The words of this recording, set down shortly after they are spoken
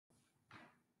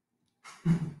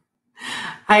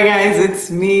Hi guys, it's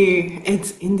me.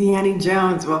 It's Indiana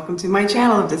Jones. Welcome to my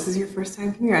channel. If this is your first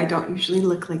time here, I don't usually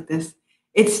look like this.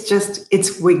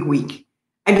 It's wig week.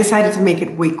 I decided to make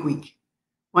it wig week.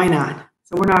 Why not?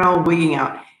 So we're not all wigging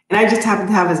out. And I just happen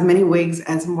to have as many wigs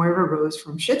as Moira Rose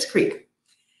from Schitt's Creek.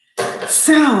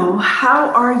 So how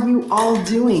are you all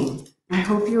doing? I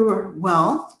hope you're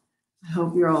well. I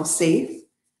hope you're all safe.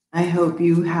 I hope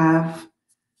you have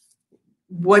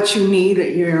what you need.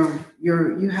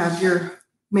 You have your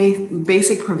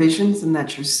basic provisions and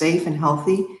that you're safe and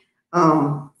healthy.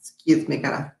 Excuse me,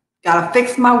 gotta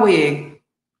fix my wig.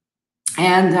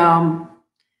 And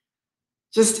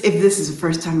just if this is the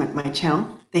first time at my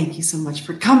channel, thank you so much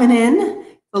for coming in.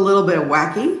 It's a little bit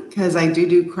wacky because I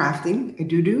do crafting. I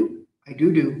do.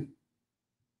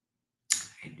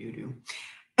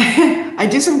 I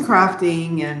do some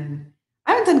crafting and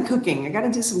I haven't done cooking. I got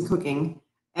to do some cooking.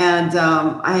 And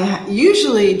I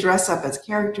usually dress up as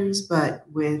characters, but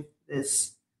with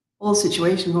this whole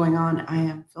situation going on, I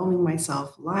am filming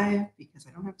myself live because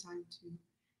I don't have time to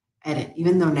edit,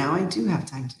 even though now I do have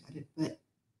time to edit, but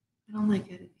I don't like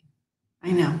editing.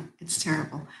 I know, it's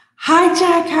terrible. Hi,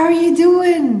 Jack. How are you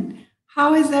doing?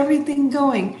 How is everything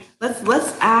going?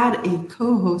 Let's add a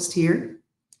co-host here.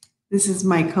 This is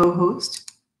my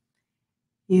co-host.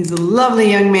 He's a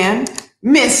lovely young man,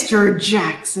 Mr.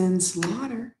 Jackson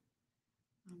Slaughter.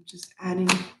 I'm just adding,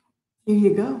 here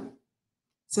you go.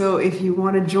 So if you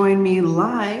want to join me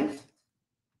live,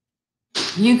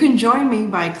 you can join me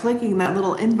by clicking that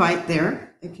little invite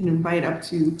there. I can invite up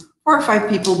to 4 or 5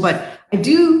 people, but I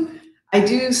do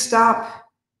stop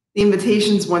the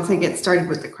invitations once I get started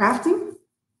with the crafting.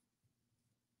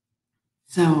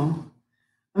 So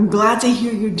I'm glad to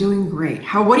hear you're doing great.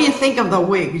 What do you think of the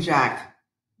wig, Jack?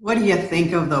 What do you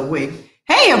think of the wig?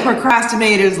 Hey, a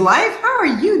procrastinator's life. How are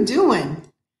you doing?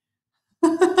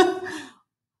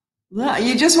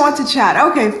 You just want to chat.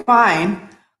 Okay, fine.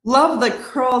 Love the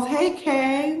curls. Hey,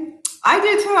 Kay. I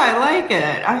do too. I like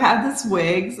it. I have this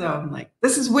wig, so I'm like,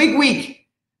 this is wig week.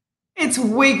 It's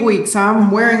wig week, so I'm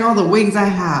wearing all the wigs I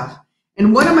have.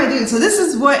 And what am I doing? So this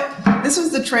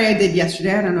was the tray I did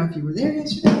yesterday. I don't know if you were there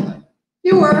yesterday, but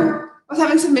you were. I was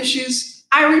having some issues.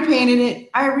 I repainted it.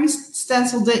 I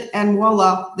re-stenciled it, and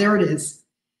voila, there it is.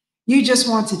 You just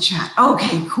want to chat.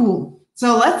 Okay, cool.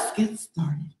 So let's get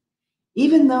started.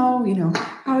 Even though,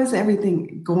 how is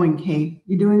everything going, Kay?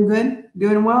 You doing good?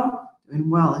 Doing well? Doing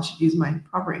well. I should use my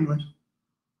proper English.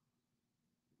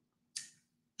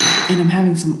 And I'm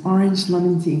having some orange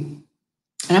lemon tea.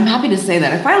 And I'm happy to say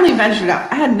that I finally ventured out.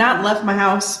 I had not left my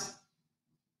house.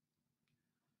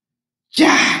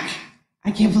 Jack,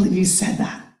 I can't believe you said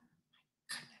that.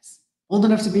 Goodness. Old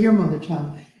enough to be your mother,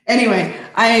 child. Anyway,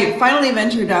 I finally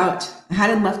ventured out. I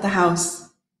hadn't left the house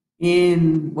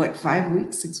in 5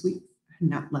 weeks, 6 weeks? I had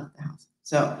not left the house.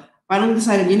 So finally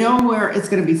decided, where it's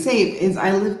going to be safe is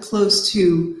I live close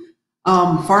to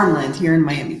farmland here in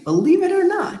Miami. Believe it or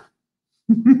not.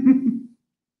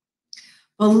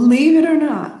 Believe it or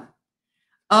not.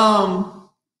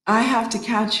 I have to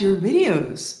catch your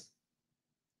videos.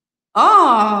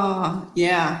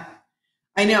 Yeah.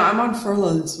 I know I'm on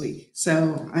furlough this week,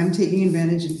 so I'm taking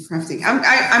advantage of crafting.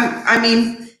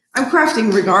 I'm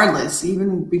crafting regardless,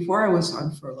 even before I was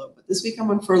on furlough. But this week I'm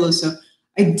on furlough, so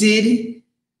I did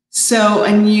sew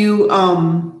a new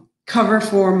cover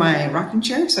for my rocking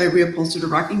chair. So I reupholstered a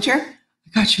rocking chair.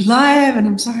 I got you live, and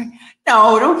I'm sorry.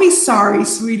 No, don't be sorry,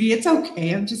 sweetie. It's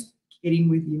okay. I'm just kidding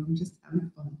with you. I'm just having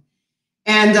fun.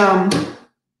 And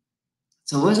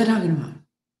so what was I talking about?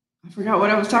 I forgot what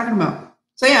I was talking about.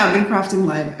 So yeah, I've been crafting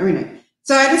live every night.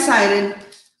 So I decided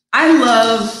I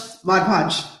love Mod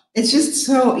Podge. It's just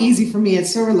so easy for me.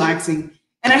 It's so relaxing.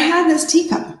 And I had this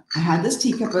teacup.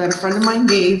 That a friend of mine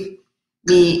gave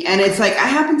me. And it's like, I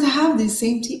happen to have these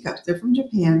same teacups. They're from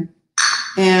Japan.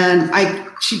 And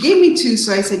she gave me 2.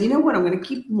 So I said, you know what? I'm going to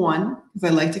keep one because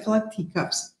I like to collect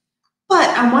teacups. But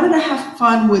I wanted to have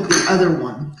fun with the other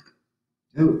one.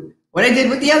 So what I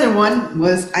did with the other one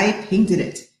was I painted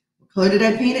it. What color did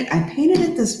I paint it? I painted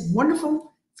it this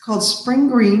wonderful, it's called Spring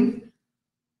Green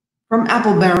from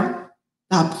Apple Barrel,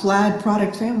 the plaid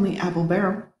product family, Apple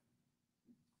Barrel.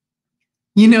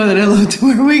 You know that I love to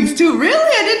wear wigs too. Really?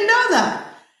 I didn't know that.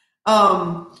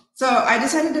 So I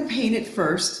decided to paint it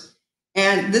first.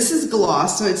 And this is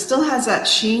gloss, so it still has that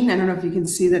sheen. I don't know if you can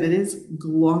see that it is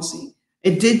glossy.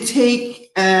 It did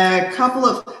take a couple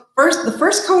of, the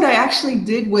first coat I actually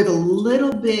did with a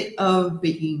little bit of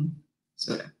baking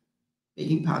soda,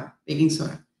 baking powder, baking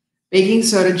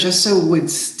soda just so it would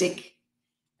stick.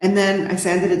 And then I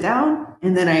sanded it down,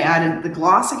 and then I added the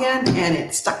gloss again, and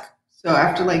it stuck. So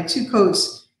after like 2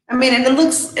 coats, I mean, and it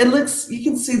looks, you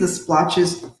can see the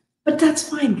splotches, but that's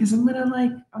fine because I'm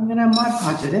gonna Mod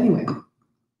Podge it anyway.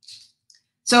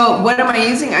 So what am I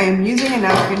using? I am using a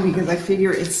napkin because I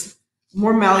figure it's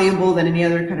more malleable than any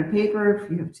other kind of paper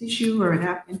if you have tissue or a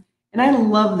napkin. And I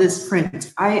love this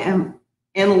print. I am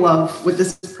in love with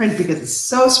this print because it's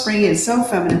so springy and so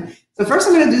feminine. So first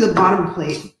I'm gonna do the bottom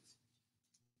plate.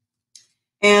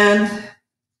 And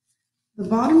the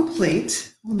bottom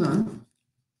plate, hold on.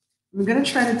 I'm gonna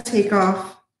try to take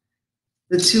off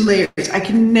the 2 layers. I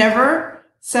can never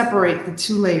separate the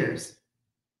 2 layers.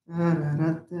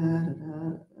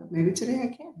 Maybe today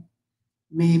I can.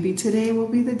 Maybe today will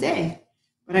be the day,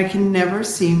 but I can never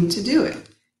seem to do it.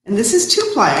 And this is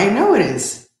 2-ply. I know it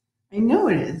is. I know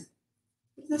it is.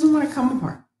 It doesn't want to come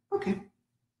apart. Okay.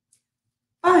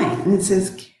 Fine. And it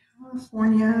says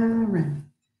California Red.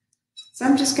 So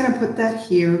I'm just going to put that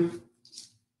here.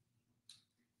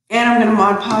 And I'm going to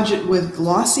Mod Podge it with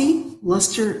Glossy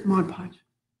Luster Mod Podge.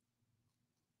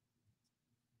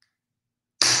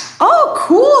 Oh,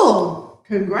 cool.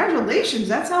 Congratulations.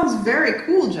 That sounds very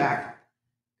cool, Jack.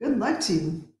 Good luck to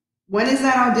you. When is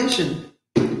that audition?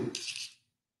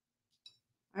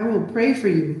 I will pray for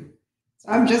you. So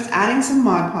I'm just adding some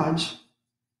Mod Podge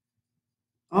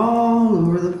all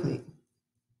over the plate.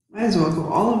 Might as well go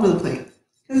all over the plate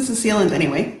because it's a sealant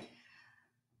anyway.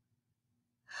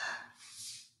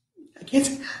 I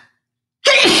can't.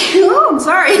 Oh, I'm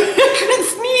sorry. I couldn't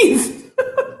sneeze.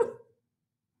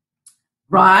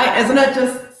 Right? Isn't it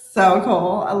just so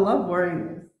cool? I love wearing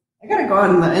this. I gotta go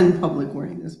out in public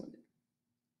wearing this one.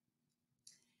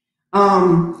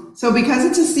 So because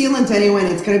it's a sealant anyway,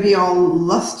 and it's gonna be all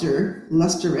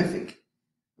lusterific,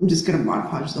 I'm just gonna Mod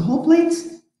Podge the whole plate.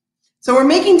 So we're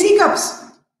making teacups.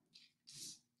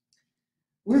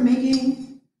 We're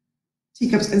making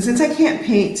teacups, and since I can't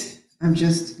paint, I'm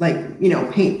just like, you know,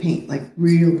 paint, like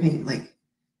real paint, like,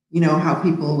 you know, how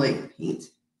people like paint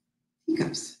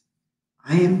teacups.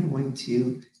 I am going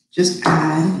to just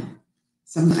add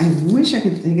some, I wish I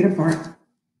could take it apart.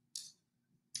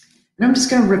 And I'm just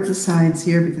going to rip the sides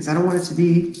here because I don't want it to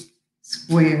be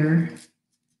square,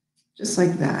 just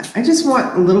like that. I just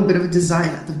want a little bit of a design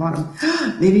at the bottom.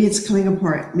 Maybe it's coming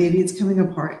apart. Maybe it's coming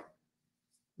apart.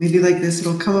 Maybe like this,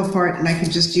 it'll come apart and I can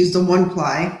just use the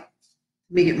 1-ply to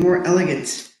make it more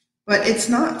elegant. But it's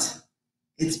not.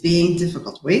 It's being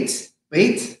difficult. Wait.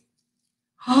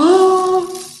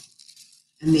 Oh!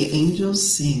 And the angels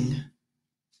sing.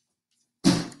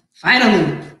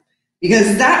 Finally.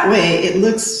 Because that way it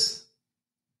looks,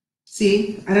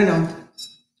 see, I don't know. I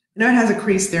know it has a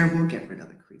crease there. We'll get rid of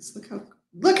the crease.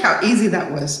 Look how easy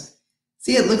that was.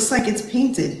 See, it looks like it's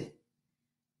painted.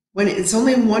 When it's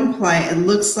only 1-ply, it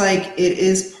looks like it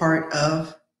is part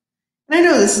of, and I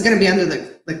know this is going to be under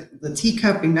the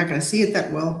teacup. You're not going to see it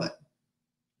that well, but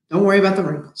don't worry about the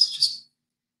wrinkles.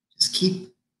 Just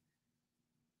keep,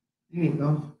 there you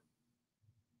go.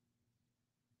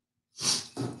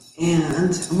 And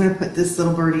I'm going to put this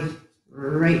little birdie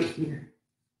right here,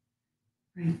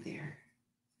 right there.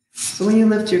 So when you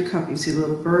lift your cup, you see the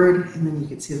little bird, and then you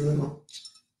can see the little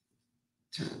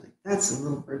turn. Like that's the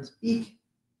little bird's beak.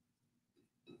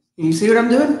 Can you see what I'm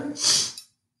doing?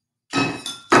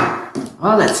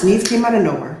 Oh, that sneeze came out of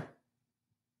nowhere.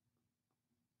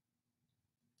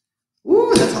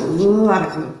 Ooh, that's a lot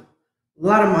of glue. A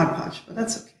lot of Mod Podge, but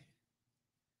that's okay.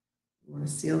 I want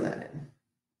to seal that in.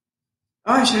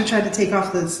 Oh, I should have tried to take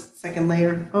off this second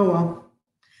layer. Oh, well.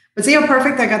 But see how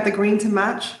perfect I got the green to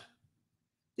match?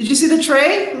 Did you see the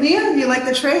tray, Leah? Do you like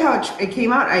the tray, how it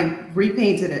came out? I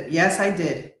repainted it. Yes, I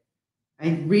did.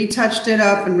 I retouched it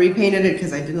up and repainted it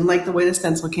because I didn't like the way the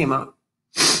stencil came out.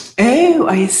 Oh,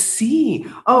 I see.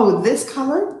 Oh, this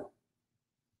color?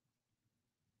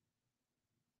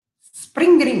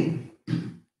 Spring green.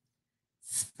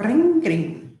 Spring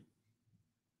green.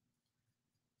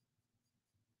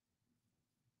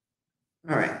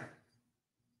 All right.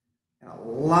 Got a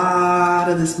lot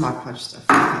of this Mod Podge stuff.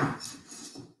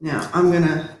 Now I'm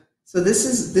gonna, so this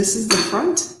is the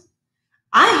front.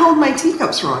 I hold my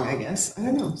teacups wrong, I guess. I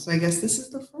don't know. So I guess this is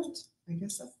the front. I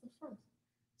guess that's the front.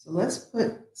 So let's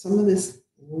put some of this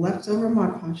leftover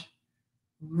Mod Podge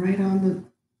right on the,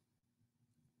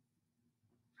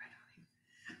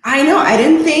 I know, I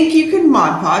didn't think you could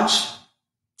Mod Podge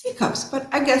teacups, but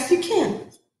I guess you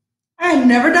can. I've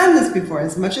never done this before.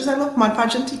 As much as I love Mod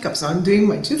Podge and teacups, so I'm doing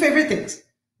my 2 favorite things,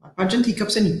 Mod Podge and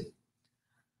teacups and you.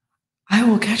 I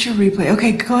will catch a replay.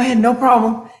 Okay, go ahead, no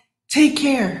problem. Take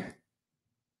care.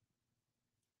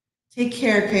 Take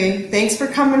care, Kay. Thanks for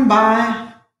coming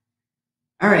by.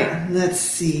 All right, let's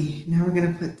see. Now we're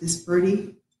going to put this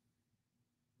birdie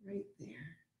right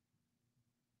there.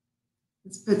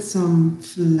 Let's put some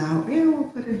flower. Yeah, we'll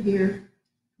put it here.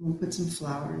 We'll put some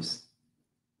flowers.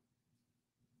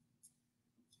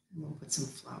 And we'll put some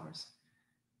flowers.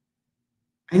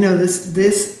 I know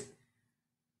this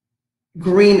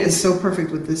green is so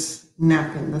perfect with this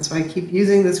napkin. That's why I keep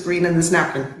using this green and this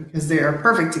napkin, because they are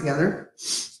perfect together.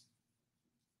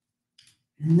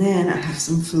 And then I have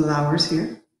some flowers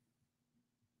here.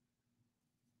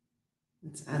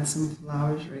 Let's add some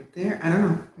flowers right there. I don't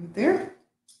know, right there.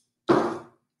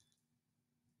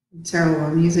 I'm terrible.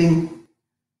 I'm using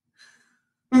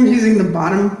the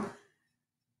bottom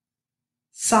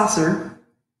saucer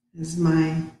as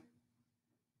my,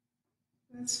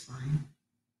 that's fine.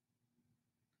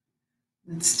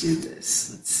 Let's do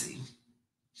this. Let's see.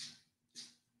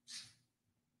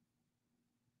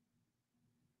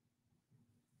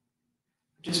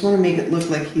 I just want to make it look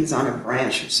like he's on a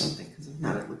branch or something, because if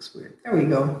not, it looks weird. There we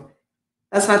go.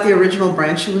 That's not the original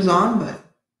branch he was on, but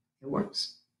it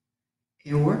works.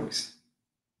 It works.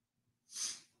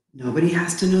 Nobody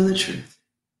has to know the truth.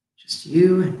 Just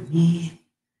you and me,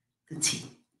 the team.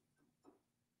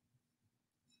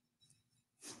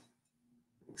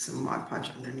 Make some Mod Podge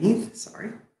underneath,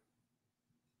 sorry.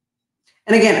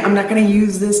 And again, I'm not going to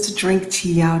use this to drink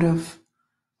tea out of.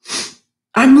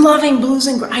 I'm loving blues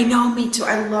and green. I know, me too.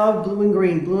 I love blue and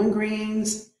green. Blue and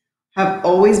greens have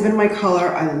always been my color.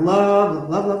 I love,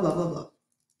 love, love, love, love, love.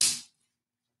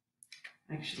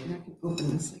 Actually, I can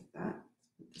open this like that.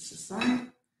 Put this aside.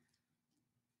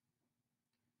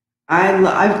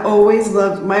 I've always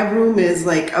loved, my room is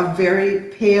like a very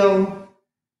pale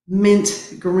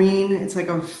mint green. It's like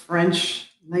a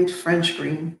light French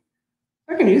green.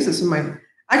 I can use this in my,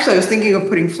 actually I was thinking of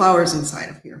putting flowers inside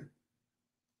of here.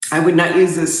 I would not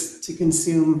use this to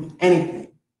consume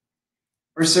anything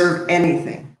or serve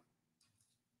anything.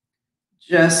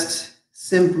 Just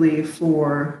simply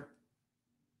for,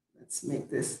 let's make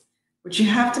this, what you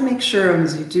have to make sure of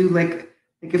is you do like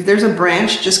if there's a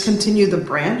branch, just continue the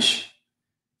branch.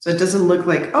 So it doesn't look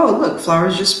like, oh, look,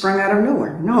 flowers just sprung out of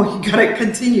nowhere. No, you gotta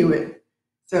continue it.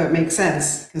 So it makes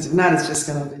sense, because if not, it's just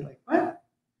gonna be like, what?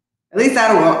 At least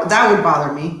that would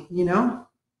bother me, you know?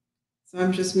 So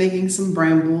I'm just making some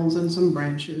brambles and some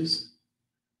branches.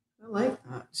 I like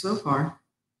that so far.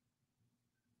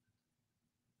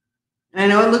 I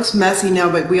know it looks messy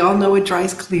now, but we all know it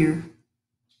dries clear.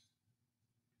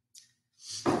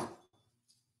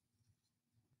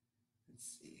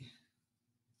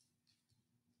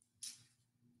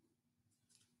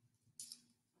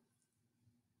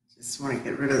 Just want to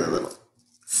get rid of the little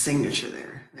signature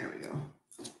there. There we go.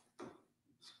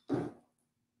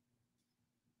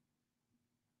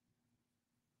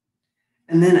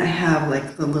 And then I have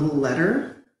like the little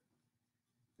letter.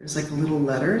 There's like a little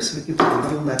letter, so we can put a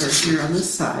little letter here on the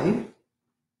side.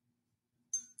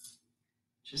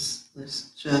 Just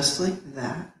like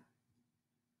that.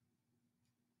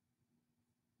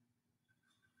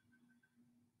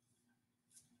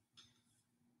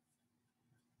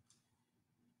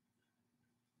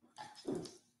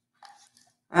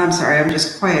 I'm sorry, I'm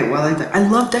just quiet while I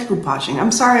love decoupaging.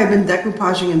 I'm sorry, I've been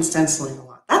decoupaging and stenciling a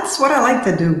lot. That's what I like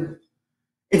to do.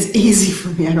 It's easy for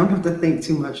me. I don't have to think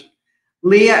too much.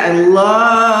 Leah, I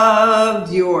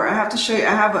loved I have to show you, I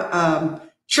have a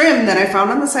trim that I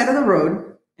found on the side of the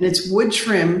road, and it's wood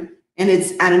trim, and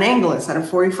it's at an angle. It's at a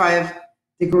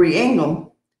 45-degree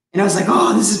angle. And I was like,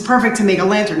 oh, this is perfect to make a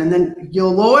lantern. And then,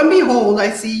 lo and behold, I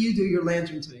see you do your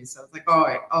lantern today. So I was like, all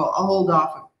right, I'll hold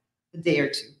off a day or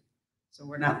two. So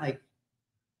we're not like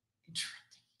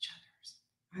interrupting each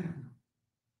other. I don't know.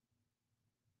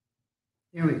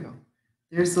 There we go.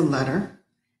 There's the letter.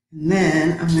 And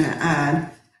then I'm going to add,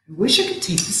 I wish I could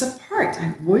take this apart.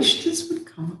 I wish this would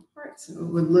come apart so it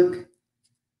would look,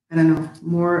 I don't know,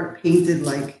 more painted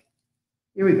like,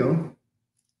 here we go.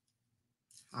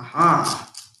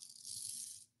 Aha.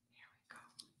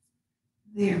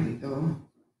 There we go.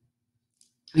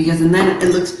 Because, and then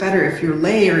it looks better if you're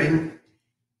layering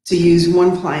to use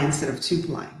 1 ply instead of 2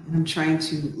 ply. And I'm trying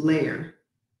to layer.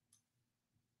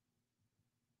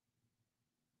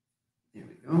 There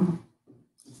we go.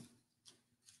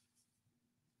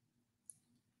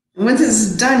 And once this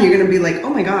is done, you're going to be like, oh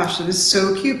my gosh, that is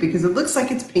so cute, because it looks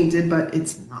like it's painted, but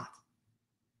it's not.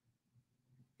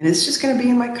 And it's just going to be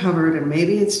in my cupboard, and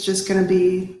maybe it's just going to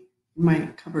be in my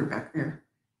cupboard back there.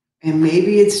 And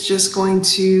maybe it's just going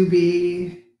to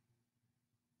be,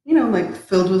 you know, like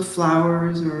filled with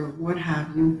flowers or what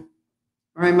have you.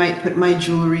 Or I might put my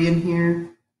jewelry in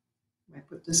here. I might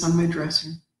put this on my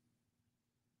dresser.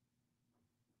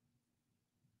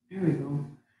 There we go.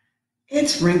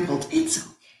 It's wrinkled. It's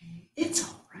okay. It's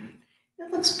all right.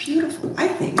 It looks beautiful. I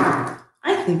think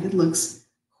it looks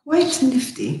quite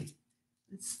nifty.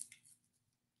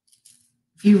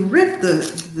 If you rip the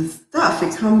stuff,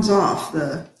 it comes off.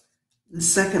 The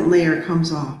second layer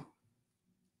comes off.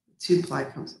 The 2-ply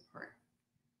comes apart.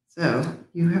 So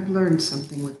you have learned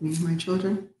something with me, my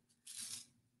children.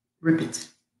 Rip it.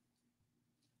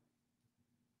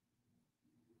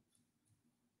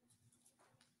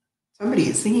 Somebody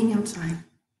is singing outside.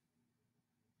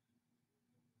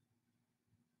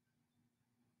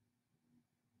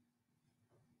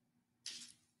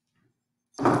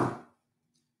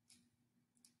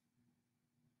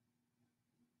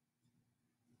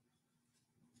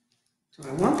 Do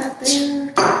I want that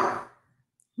there?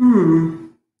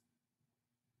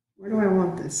 Where do I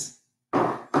want this?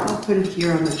 I'll put it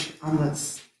here on the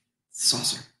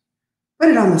saucer. Put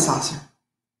it on the saucer.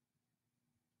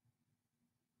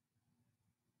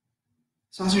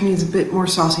 Saucer needs a bit more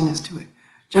sauciness to it.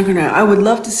 Junkernaut, I would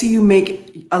love to see you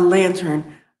make a lantern.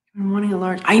 I've been wanting a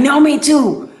large. I know, me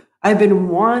too. I've been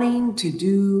wanting to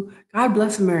do. God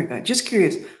bless America. Just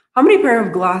curious. How many pair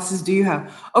of glasses do you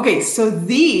have? Okay, so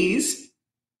these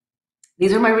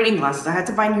are my reading glasses. I had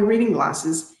to buy new reading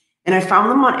glasses, and I found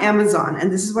them on Amazon.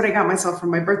 And this is what I got myself for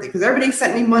my birthday because everybody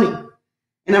sent me money,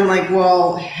 and I'm like,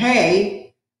 well,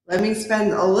 hey, let me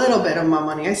spend a little bit of my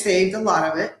money. I saved a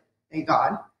lot of it, thank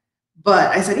God. But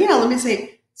I said, yeah, let me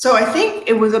see. So I think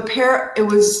it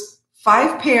was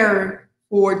 5 pair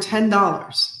for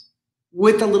 $10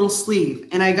 with a little sleeve.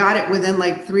 And I got it within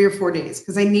like 3 or 4 days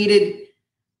because I needed,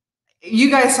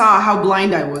 you guys saw how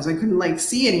blind I was. I couldn't like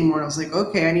see anymore. I was like,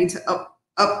 okay, I need to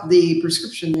up the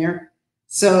prescription there.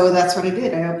 So that's what I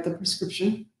did. I upped the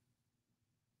prescription.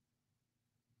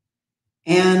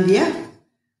 And yeah.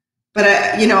 But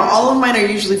all of mine are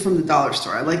usually from the dollar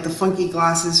store. I like the funky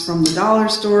glasses from the dollar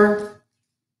store.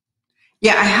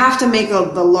 Yeah, I have to make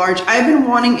the large. I've been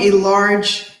wanting a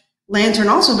large lantern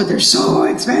also, but they're so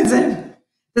expensive.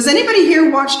 Does anybody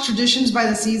here watch Traditions by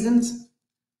the Seasons?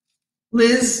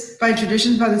 Liz by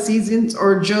Traditions by the Seasons,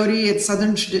 or Jody at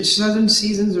Southern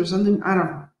Seasons or something? I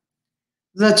don't know.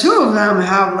 The two of them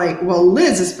have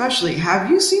Liz especially.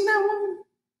 Have you seen that woman?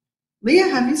 Leah,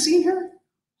 have you seen her?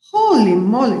 Holy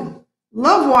moly.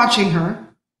 Love watching her.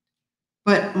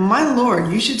 But my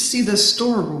Lord, you should see the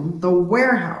storeroom, the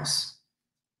warehouse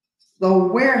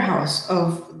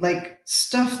of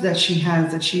stuff that she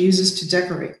has that she uses to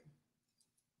decorate.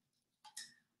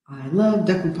 I love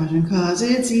decoupage because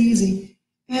it's easy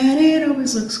and it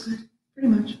always looks good, pretty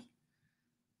much.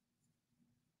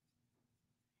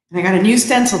 And I got a new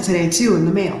stencil today too in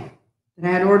the mail that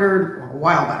I had ordered a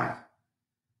while back.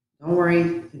 Don't worry,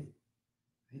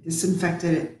 I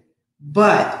disinfected it,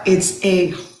 but it's a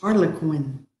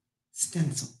Harlequin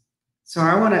stencil. So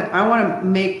I want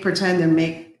to pretend and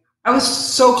make. I was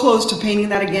so close to painting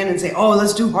that again and say, oh,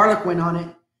 let's do Harlequin on it.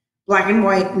 Black and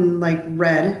white and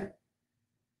red.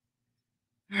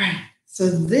 All right. So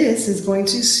this is going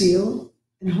to seal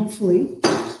and hopefully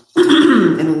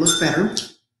it'll look better.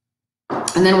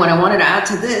 And then what I wanted to add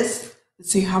to this, let's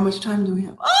see, how much time do we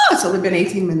have? Oh, it's only been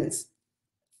 18 minutes.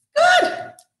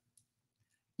 Good.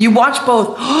 You watch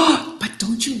both. But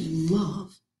don't you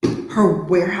love her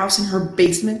warehouse in her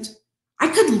basement? I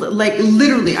could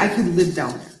literally, I could live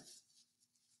down there.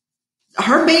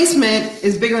 Her basement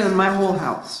is bigger than my whole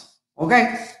house.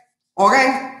 Okay.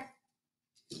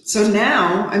 So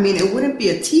now, it wouldn't be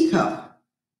a teacup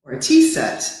or a tea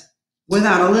set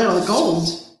without a little gold.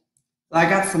 So I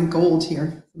got some gold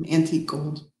here, some antique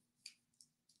gold.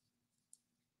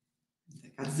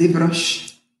 I got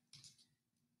ZBrush.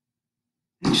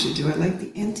 Actually, do I like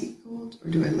the antique gold or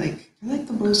do I like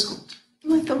the rose gold? I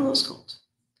like the rose gold.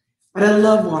 But I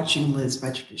love watching Liz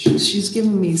by Tradition. She's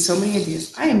given me so many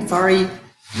ideas. I am sorry,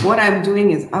 what I'm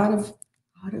doing is out of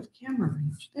camera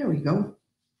range. There we go.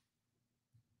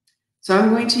 So I'm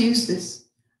going to use this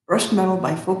brushed metal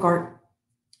by Folk Art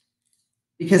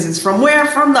because it's from where?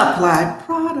 From the Plaid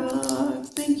products.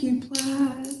 Thank you,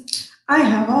 Plaid. I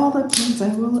have all the paints I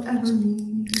will ever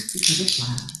need because of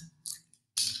Plaid.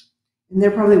 And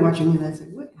they're probably watching me and I say,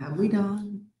 what have we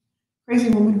done? Crazy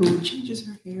woman who changes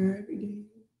her hair every day.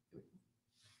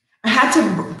 I had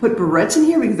to put barrettes in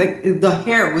here because the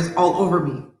hair was all over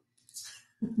me.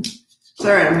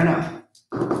 Sorry, I'm gonna.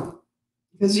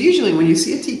 Because usually when you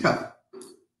see a teacup,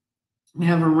 they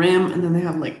have a rim and then they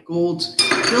have gold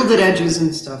gilded edges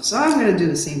and stuff. So I'm gonna do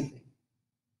the same thing.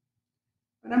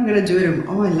 But I'm gonna do it in,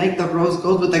 I like the rose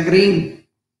gold with the green.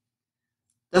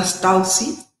 The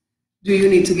Stalsi. Do you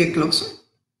need to get closer?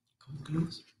 Come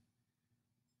closer.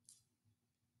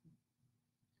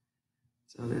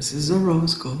 So this is a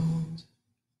rose gold.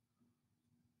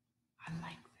 I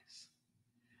like this.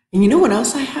 And you know what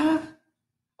else I have?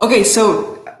 Okay,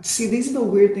 so see, these are the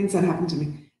weird things that happen to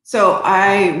me. So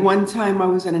one time I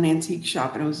was at an antique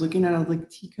shop and I was looking at like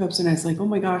teacups and I was like, oh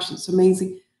my gosh, it's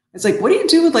amazing. It's like, what do you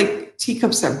do with like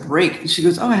teacups that break? And she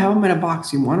goes, oh, I have them in a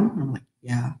box. You want them? And I'm like,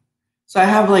 yeah. So I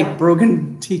have like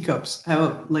broken teacups. I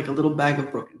have like a little bag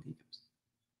of broken teacups.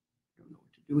 I don't know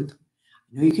what to do with them.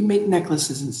 I know you can make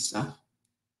necklaces and stuff,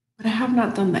 but I have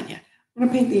not done that yet. I'm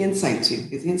gonna paint the inside too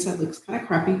because the inside looks kind of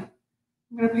crappy. I'm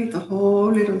gonna paint the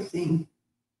whole little thing.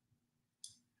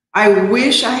 I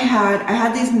wish I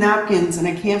had these napkins and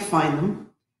I can't find them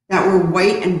that were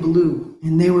white and blue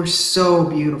and they were so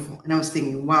beautiful. And I was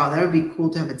thinking, wow, that would be cool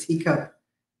to have a teacup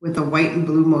with a white and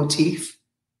blue motif,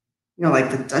 you know,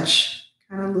 like the Dutch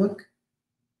kind of look.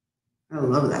 I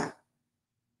love that.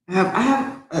 I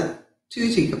have two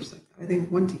teacups like that. I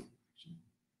think one teacup,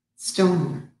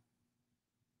 stoneware.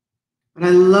 But I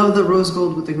love the rose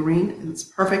gold with the green. It's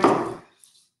perfect.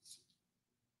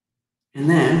 And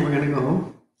then we're gonna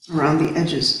go around the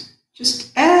edges,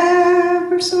 just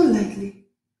ever so lightly,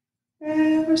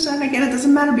 ever so. And again, it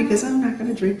doesn't matter because I'm not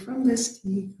gonna drink from this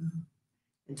tea.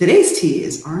 And today's tea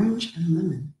is orange and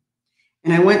lemon.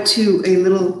 And I went to a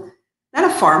little, not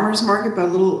a farmer's market, but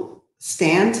a little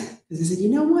stand because I said, you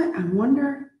know what? I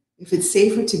wonder if it's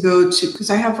safer to go to, because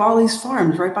I have all these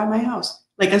farms right by my house,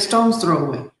 like a stone's throw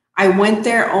away. I went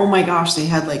there. Oh my gosh, they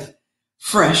had like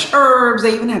fresh herbs.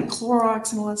 They even had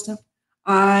Clorox and all that stuff.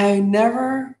 I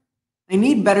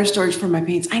need better storage for my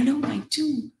paints. I know I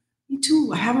do. Me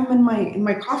too. I have them in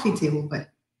my coffee table, but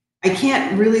I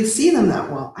can't really see them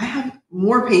that well. I have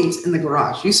more paints in the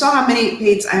garage. You saw how many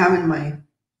paints I have in my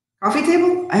coffee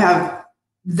table? I have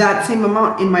that same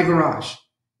amount in my garage.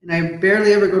 And I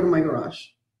barely ever go to my garage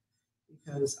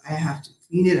because I have to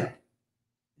clean it up.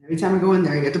 Every time I go in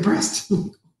there, I get depressed. Oh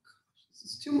gosh,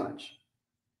 this is too much.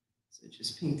 So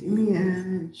just painting the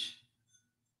edge.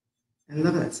 I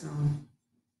love that sound.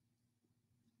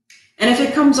 And if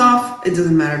it comes off, it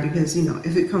doesn't matter because, you know,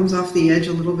 if it comes off the edge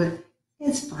a little bit,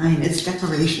 it's fine. It's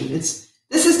decoration. This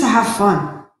is to have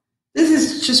fun. This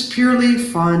is just purely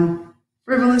fun.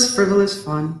 Frivolous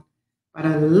fun. But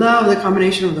I love the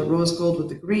combination of the rose gold with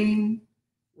the green.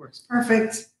 Works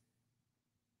perfect.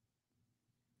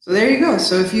 So there you go.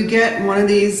 So if you get one of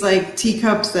these like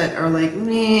teacups that are like,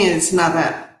 it's not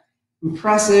that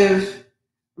impressive.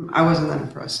 I wasn't that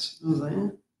impressed. I was like,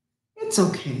 it's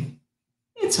okay.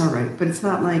 It's all right. But it's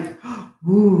not like,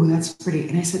 ooh, that's pretty.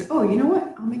 And I said, oh, you know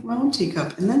what? I'll make my own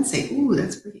teacup and then say, ooh,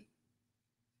 that's pretty.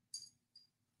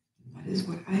 And that is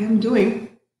what I am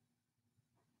doing.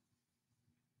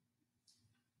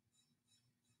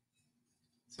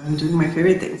 So I'm doing my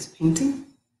favorite things, painting,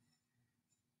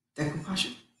 decoupage,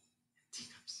 and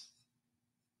teacups.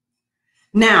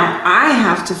 Now I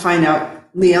have to find out,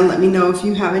 Leah, let me know if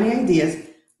you have any ideas.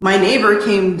 My neighbor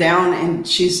came down and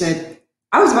she said,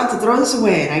 I was about to throw this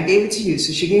away and I gave it to you.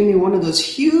 So she gave me one of those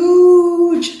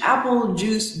huge apple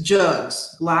juice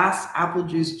jugs, glass apple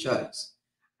juice jugs.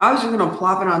 I was just going to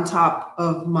plop it on top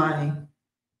of my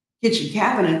kitchen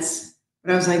cabinets,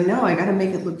 but I was like, no, I got to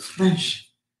make it look fresh.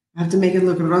 I have to make it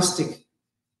look rustic.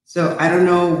 So I don't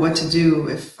know what to do,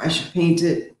 if I should paint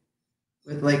it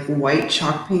with like white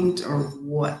chalk paint or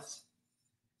what.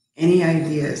 Any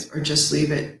ideas, or just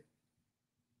leave it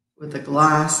with the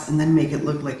glass and then make it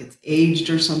look like it's aged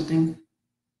or something.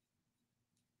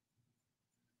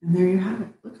 And there you have it.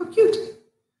 Look how cute.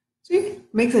 See,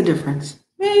 makes a difference.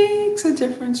 Makes a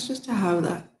difference just to have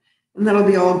that. And that'll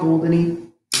be all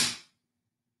goldeny.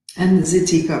 And the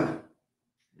teacup.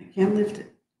 I can't lift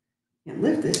it. Can't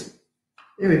lift it.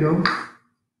 There we go.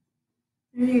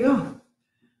 There you go.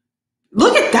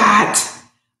 Look at that.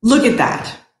 Look at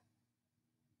that.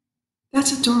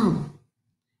 That's adorable.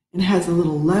 And it has a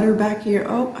little letter back here.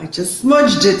 Oh, I just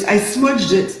smudged it. I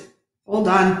smudged it. Hold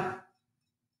on.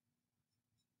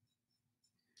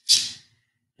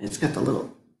 It's got the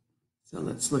little, so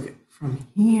let's look at from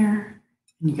here.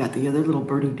 And you got the other little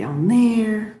birdie down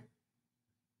there.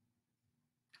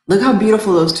 Look how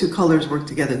beautiful those two colors work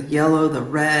together. The yellow, the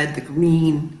red, the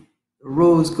green, the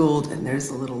rose gold, and there's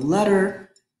a little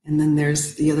letter. And then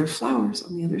there's the other flowers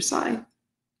on the other side.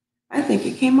 I think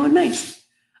it came out nice.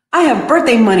 I have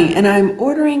birthday money and I'm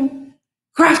ordering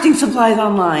crafting supplies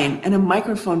online and a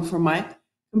microphone for my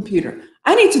computer.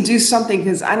 I need to do something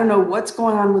because I don't know what's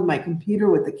going on with my computer,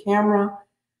 with the camera.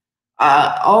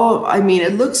 I mean,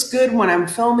 it looks good when I'm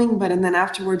filming, but and then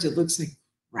afterwards it looks like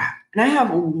crap. And I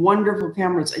have wonderful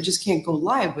cameras. I just can't go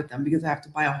live with them because I have to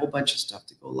buy a whole bunch of stuff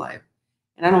to go live.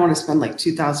 And I don't want to spend like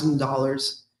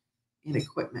 $2,000 in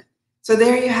equipment. So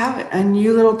there you have it, a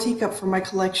new little teacup for my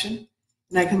collection.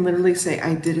 And I can literally say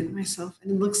I did it myself.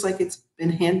 And it looks like it's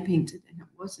been hand painted, and it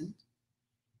wasn't.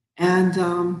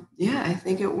 And yeah, I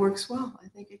think it works well. I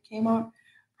think it came out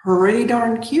pretty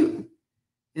darn cute.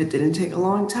 It didn't take a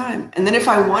long time. And then if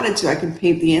I wanted to, I could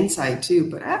paint the inside too,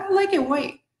 but I like it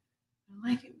white. I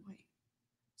like it white.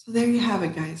 So there you have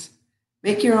it, guys.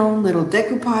 Make your own little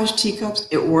decoupage teacups.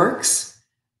 It works.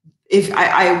 If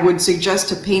I would suggest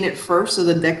to paint it first so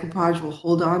the decoupage will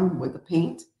hold on with the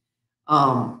paint.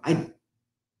 I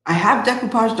have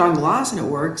decoupaged on glass and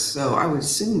it works, so I would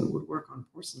assume it would work on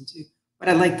porcelain too. But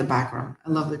I like the background. I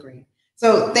love the green.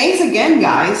 So thanks again,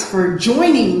 guys, for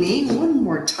joining me one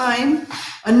more time.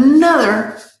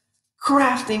 Another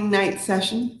crafting night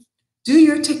session. Do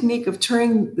your technique of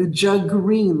turning the jug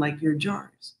green like your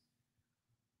jars.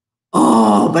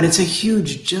 Oh, but it's a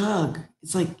huge jug.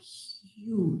 It's like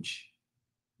huge.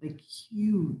 Like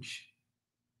huge.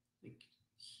 Like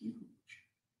huge.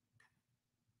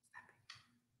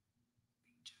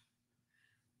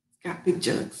 Got big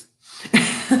jugs.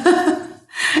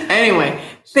 Anyway,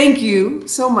 thank you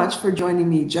so much for joining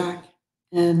me, Jack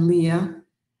and Leah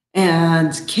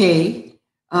and Kay.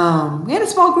 We had a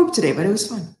small group today, but it was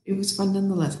fun. It was fun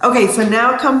nonetheless. Okay, so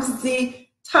now comes the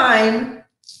time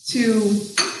to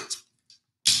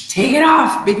take it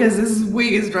off because this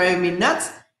wig is driving me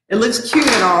nuts. It looks cute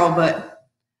and all, but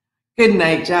good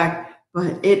night, Jack.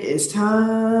 But it is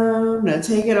time to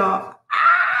take it off.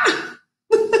 Ah!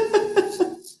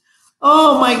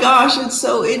 Oh my gosh, it's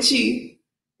so itchy.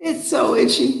 It's so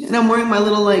itchy. And I'm wearing my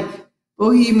little like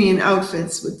bohemian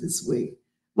outfits with this wig.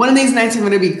 One of these nights I'm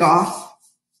going to be goth.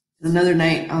 Another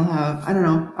night I'll have, I don't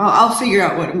know, I'll figure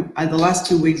out what the last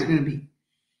 2 weeks are going to be.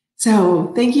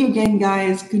 So thank you again,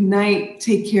 guys. Good night.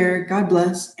 Take care. God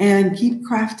bless. And keep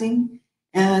crafting.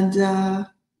 And I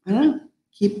don't know,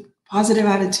 keep positive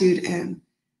attitude and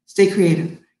stay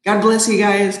creative. God bless you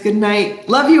guys. Good night.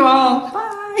 Love you all.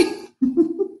 Bye.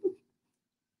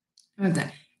 How about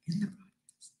that?